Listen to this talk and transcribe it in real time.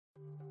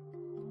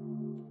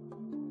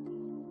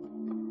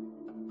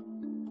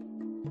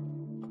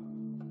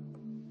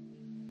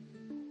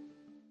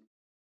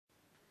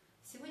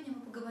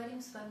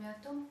с вами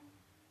о том,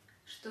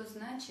 что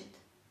значит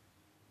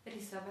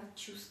рисовать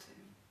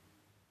чувствами.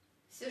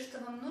 Все, что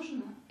вам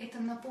нужно, это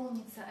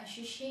наполниться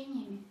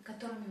ощущениями,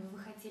 которыми вы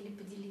хотели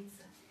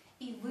поделиться,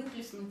 и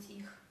выплеснуть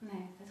их на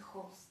этот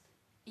холст.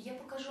 И я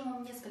покажу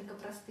вам несколько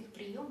простых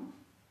приемов,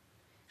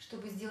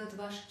 чтобы сделать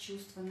ваши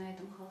чувства на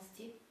этом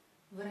холсте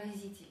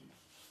выразительными.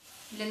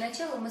 Для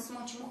начала мы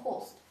смочим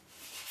холст.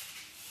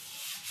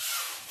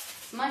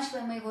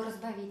 Смачиваем его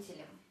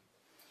разбавителем.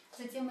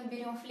 Затем мы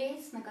берем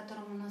флейс, на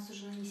котором у нас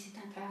уже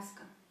нанесена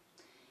краска,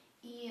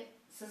 и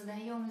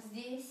создаем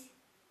здесь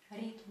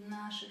ритм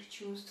наших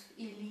чувств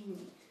и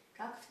линий,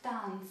 как в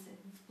танце,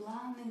 в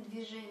плавных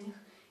движениях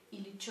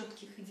или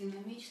четких и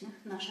динамичных.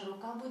 Наша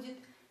рука будет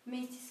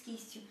вместе с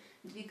кистью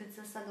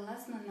двигаться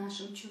согласно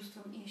нашим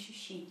чувствам и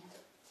ощущениям.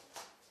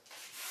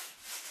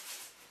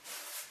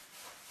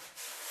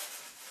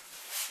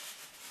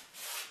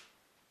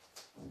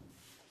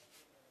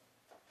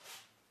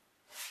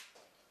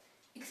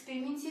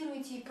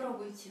 Экспериментируйте и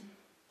пробуйте.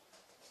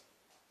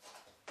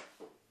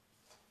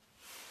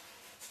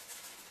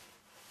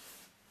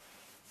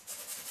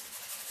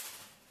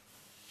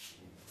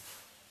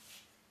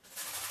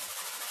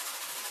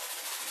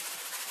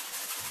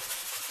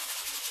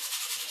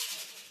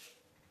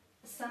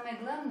 Самое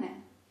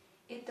главное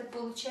 – это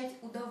получать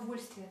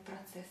удовольствие от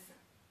процесса.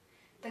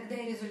 Тогда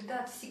и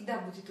результат всегда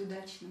будет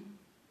удачным.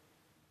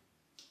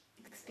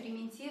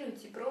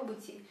 Экспериментируйте,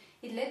 пробуйте,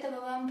 и для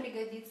этого вам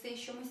пригодится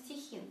еще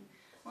мастихин.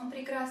 Он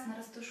прекрасно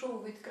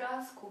растушевывает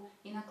краску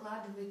и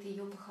накладывает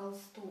ее по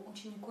холсту,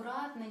 очень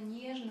аккуратно,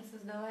 нежно,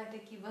 создавая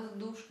такие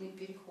воздушные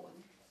переходы.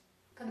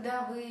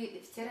 Когда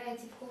вы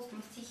втираете в холст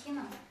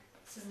мастихином,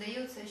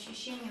 создается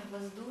ощущение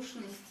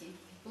воздушности,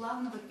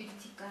 плавного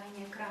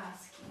перетекания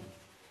краски.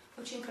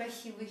 Очень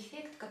красивый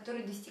эффект,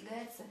 который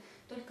достигается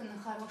только на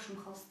хорошем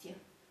холсте.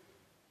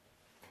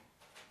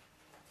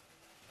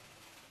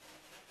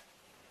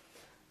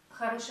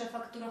 Хорошая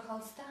фактура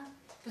холста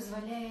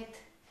позволяет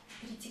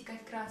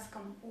перетекать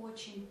краскам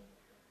очень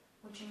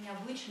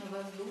необычно,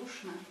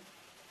 воздушно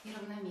и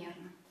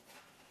равномерно.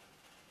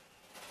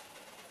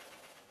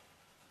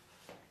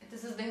 Это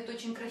создает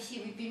очень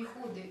красивые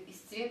переходы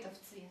из цвета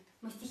в цвет.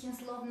 Мастихин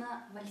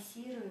словно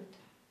вальсирует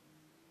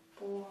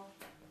по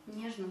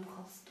нежному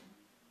холсту.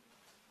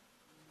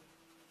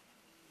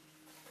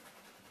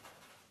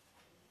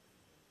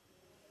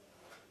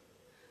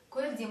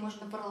 Кое-где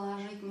можно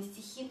проложить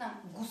мастихином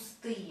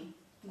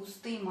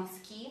густые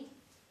мазки.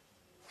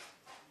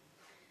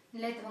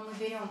 Для этого мы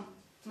берем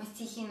на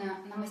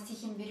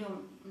мастихин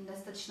берем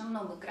достаточно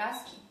много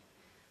краски,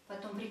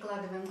 потом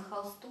прикладываем к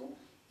холсту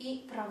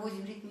и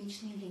проводим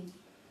ритмичные линии.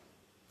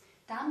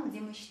 Там, где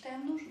мы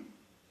считаем нужным.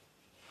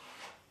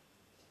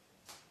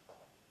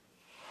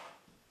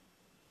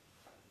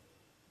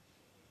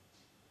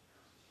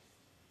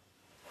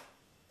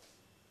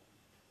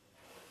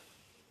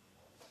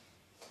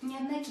 Ни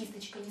одна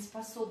кисточка не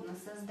способна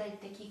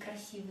создать такие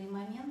красивые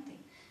моменты,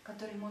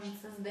 которые может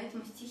создать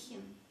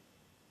мастихин.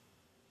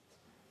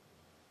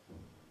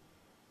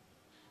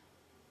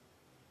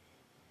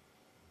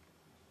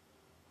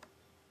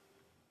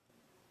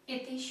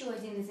 Это еще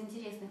один из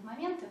интересных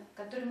моментов,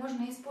 который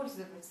можно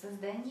использовать в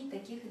создании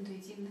таких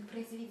интуитивных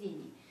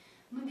произведений.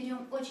 Мы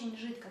берем очень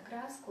жидко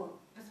краску,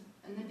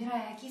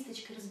 набирая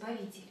кисточкой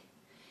разбавитель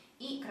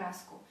и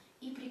краску,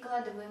 и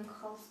прикладываем к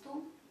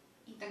холсту,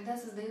 и тогда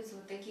создаются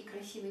вот такие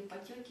красивые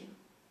потеки.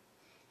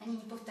 Они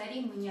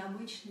неповторимые,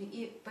 необычные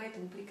и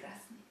поэтому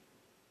прекрасны.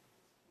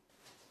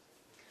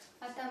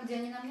 А там, где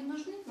они нам не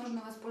нужны,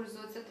 можно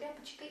воспользоваться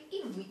тряпочкой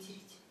и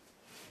вытереть.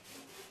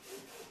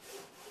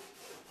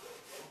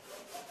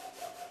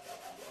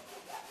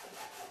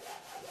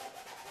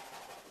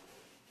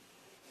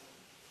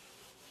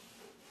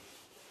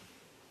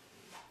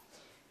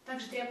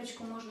 Также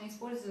тряпочку можно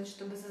использовать,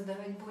 чтобы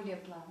создавать более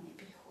плавные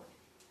переходы.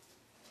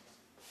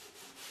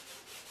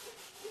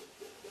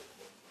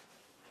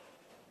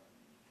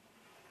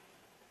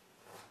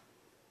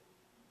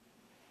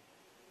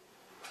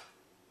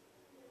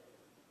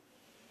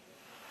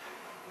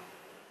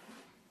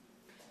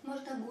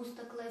 Можно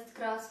густо класть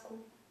краску,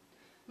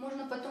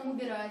 можно потом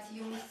убирать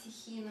ее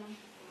мастихином.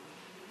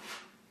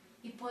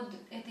 И под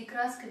этой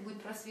краской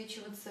будет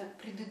просвечиваться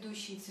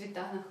предыдущие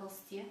цвета на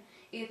холсте,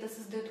 и это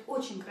создает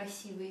очень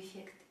красивый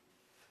эффект.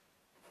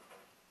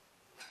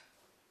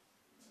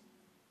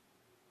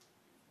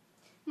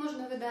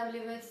 Можно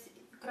выдавливать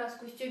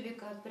краску из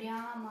тюбика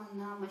прямо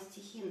на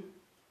мастихин.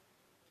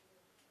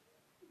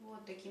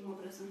 Вот таким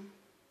образом.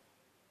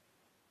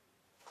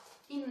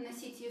 И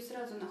наносить ее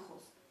сразу на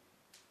холст.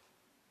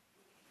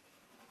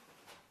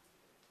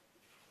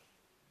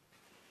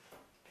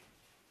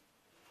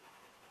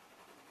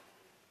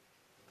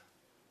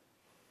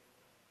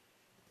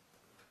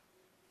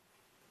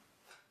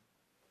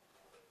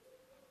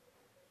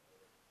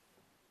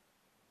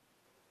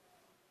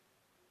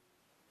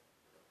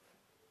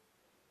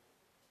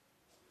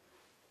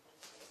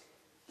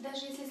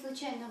 Даже если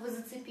случайно вы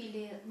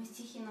зацепили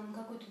мастихином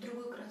какую-то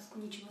другую краску,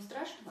 ничего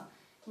страшного.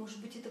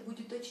 Может быть, это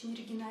будет очень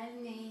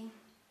оригинальный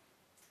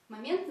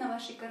момент на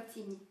вашей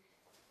картине.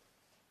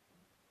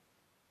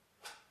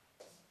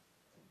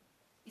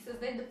 и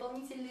создать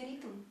дополнительный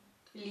ритм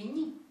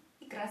линий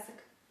и красок.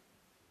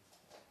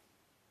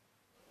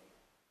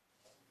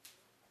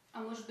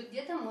 А может быть,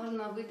 где-то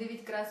можно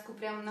выдавить краску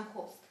прямо на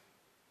холст.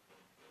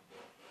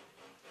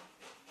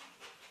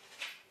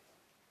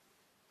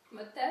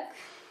 Вот так.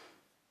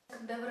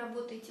 Когда вы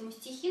работаете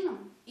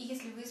мастихином, и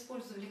если вы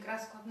использовали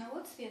краску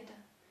одного цвета,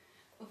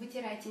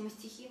 вытирайте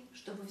мастихин,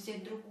 чтобы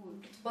взять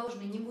другую.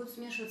 Противоположные не будут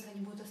смешиваться,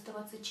 они будут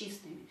оставаться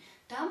чистыми.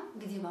 Там,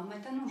 где вам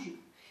это нужно.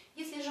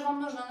 Если же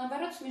вам нужно,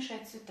 наоборот,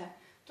 смешать цвета,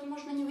 то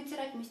можно не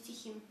вытирать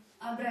мастихин,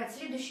 а брать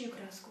следующую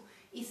краску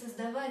и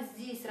создавать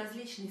здесь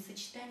различные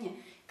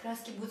сочетания.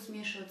 Краски будут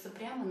смешиваться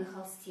прямо на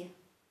холсте.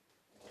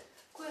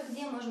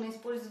 Кое-где можно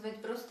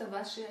использовать просто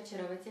ваши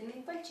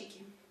очаровательные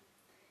пальчики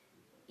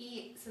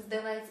и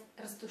создавать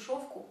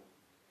растушевку,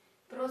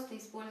 просто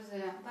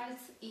используя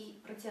пальцы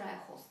и протирая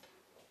холст.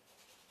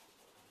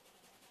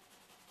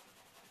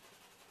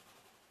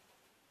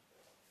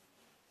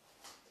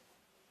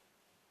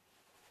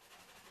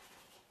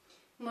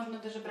 Можно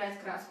даже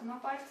брать краску на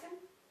пальцы,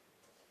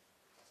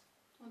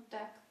 вот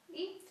так,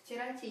 и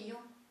втирать ее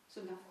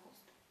сюда в холст.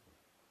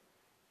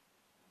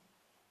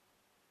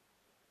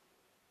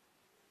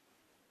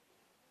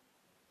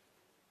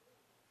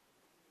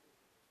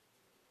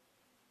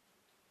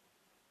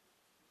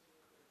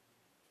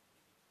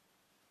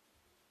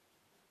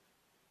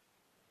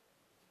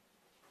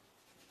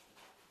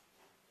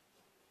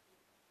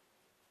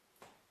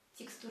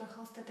 Текстура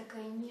холста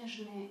такая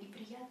нежная и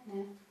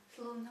приятная,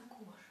 словно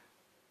кожа.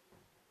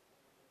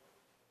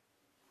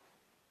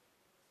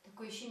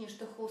 Такое ощущение,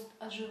 что холст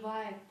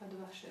оживает под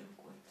вашей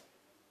рукой.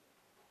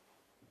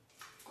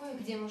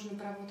 Кое-где можно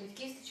поработать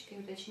кисточкой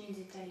и уточнить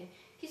детали.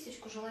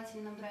 Кисточку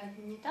желательно брать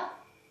не так,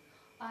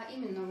 а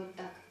именно вот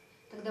так.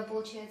 Тогда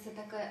получается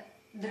такая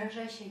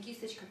дрожащая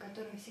кисточка,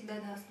 которая всегда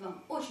даст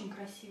вам очень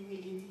красивые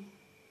линии.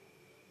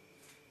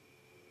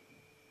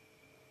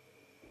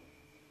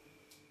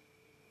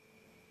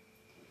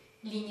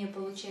 Линия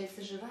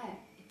получается живая,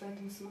 и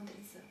поэтому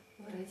смотрится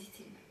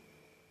выразительно.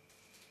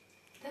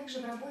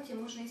 Также в работе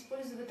можно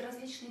использовать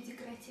различные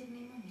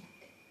декоративные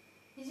моменты.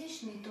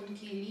 Изящные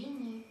тонкие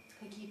линии,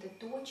 какие-то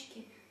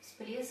точки,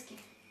 всплески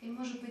и,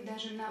 может быть,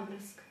 даже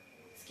набрызг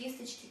с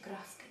кисточки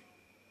краской.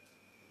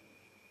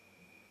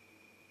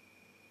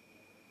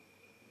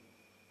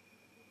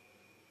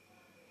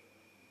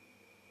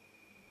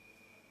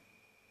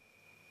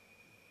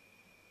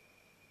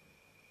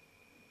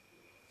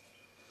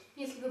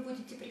 Если вы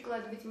будете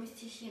прикладывать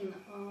мастихин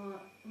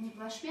не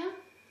плашмя,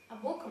 а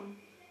боком,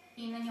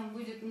 и на нем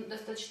будет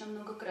достаточно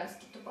много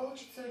краски, то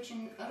получится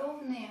очень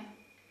ровные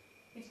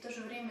и в то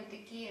же время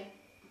такие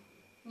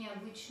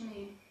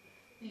необычные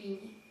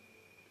линии.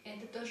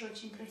 Это тоже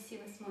очень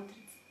красиво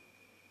смотрится.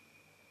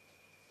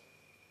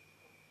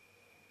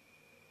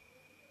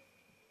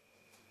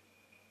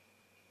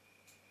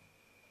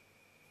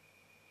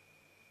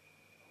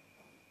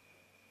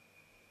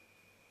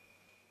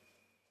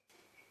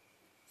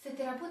 С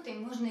этой работой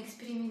можно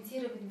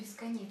экспериментировать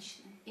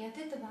бесконечно, и от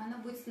этого она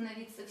будет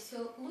становиться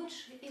все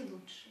лучше и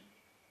лучше.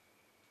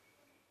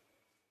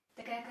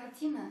 Такая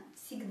картина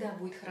всегда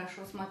будет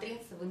хорошо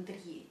смотреться в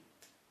интерьере.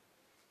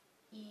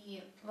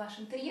 И ваш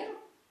интерьер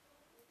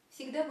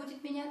всегда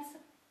будет меняться,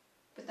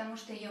 потому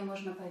что ее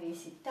можно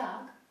повесить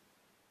так,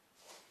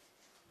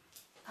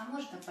 а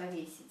можно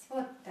повесить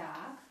вот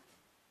так,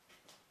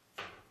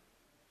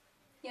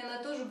 и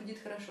она тоже будет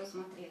хорошо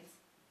смотреться.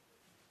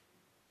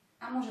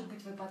 А может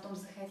быть, вы потом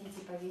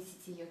захотите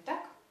повесить ее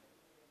так,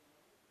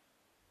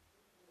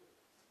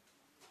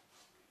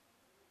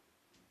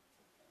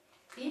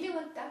 или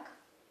вот так.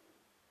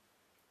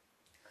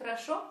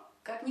 Хорошо,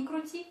 как ни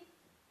крути.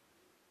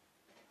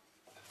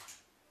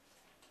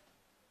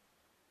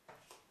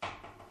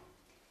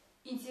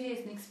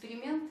 Интересный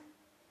эксперимент.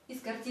 И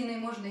с картиной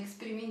можно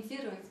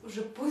экспериментировать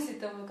уже после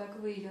того, как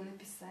вы ее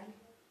написали.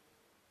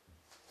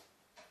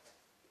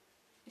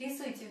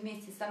 Рисуйте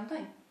вместе со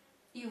мной,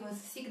 и у вас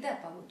всегда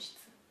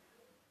получится.